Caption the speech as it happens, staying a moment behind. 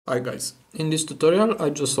Hi guys, in this tutorial I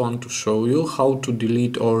just want to show you how to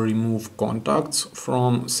delete or remove contacts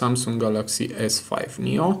from Samsung Galaxy S5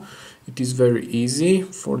 Neo. It is very easy.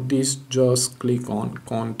 For this, just click on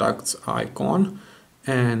contacts icon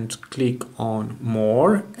and click on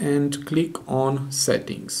more and click on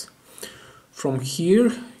settings. From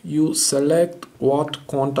here you select what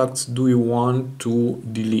contacts do you want to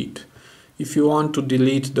delete. If you want to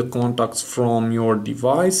delete the contacts from your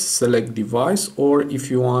device, select device, or if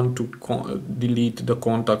you want to delete the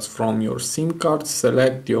contacts from your SIM card,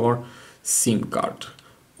 select your SIM card.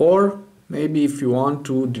 Or maybe if you want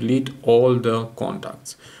to delete all the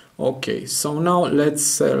contacts. Okay, so now let's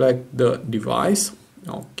select the device.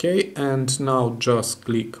 Okay, and now just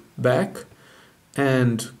click back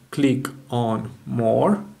and click on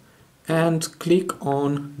more and click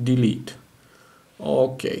on delete.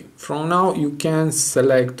 Okay, from now you can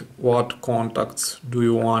select what contacts do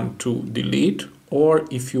you want to delete, or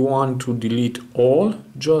if you want to delete all,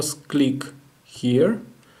 just click here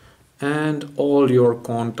and all your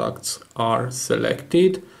contacts are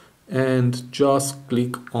selected and just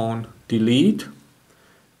click on delete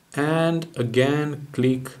and again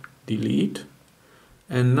click delete,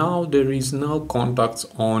 and now there is no contacts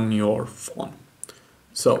on your phone.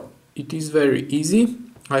 So it is very easy.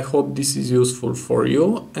 I hope this is useful for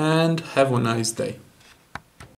you and have a nice day.